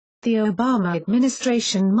The Obama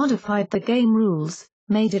administration modified the game rules,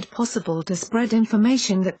 made it possible to spread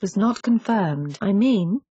information that was not confirmed.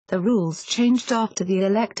 The rules changed after the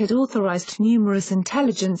elected authorized numerous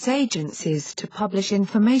intelligence agencies to publish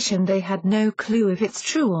information they had no clue if it's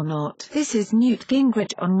true or not. This is Newt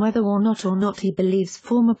Gingrich on whether or not he believes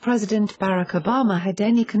former President Barack Obama had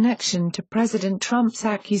any connection to President Trump's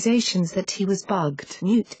accusations that he was bugged.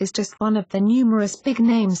 Newt is just one of the numerous big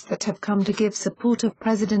names that have come to give support of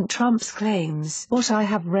President Trump's claims. "What I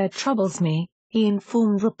have read troubles me," he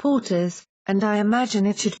informed reporters, "and I imagine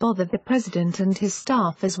it should bother the president and his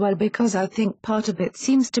staff as well because I think part of it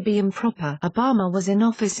seems to be improper." Obama was in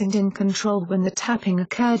office and in control when the tapping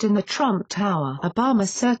occurred in the Trump Tower. Obama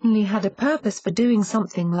certainly had a purpose for doing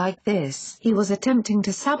something like this. He was attempting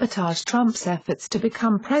to sabotage Trump's efforts to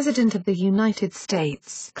become President of the United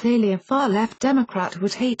States. Clearly a far-left Democrat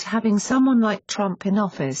would hate having someone like Trump in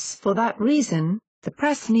office. For that reason, the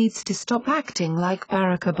press needs to stop acting like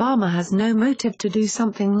Barack Obama has no motive to do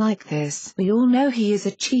something like this. We all know he is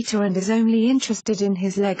a cheater and is only interested in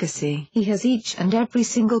his legacy. He has each and every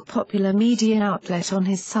single popular media outlet on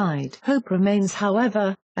his side. Hope remains,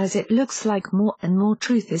 however, as it looks like more and more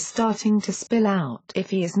truth is starting to spill out.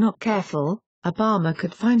 If he is not careful, Obama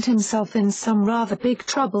could find himself in some rather big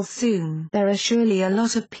trouble soon. There are surely a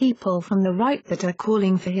lot of people from the right that are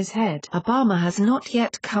calling for his head. Obama has not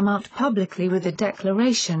yet come out publicly with a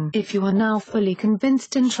declaration. If you are now fully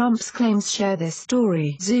convinced in Trump's claims, share this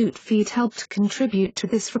story. Zoot Feed helped contribute to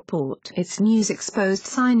this report. It's News Exposed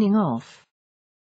signing off.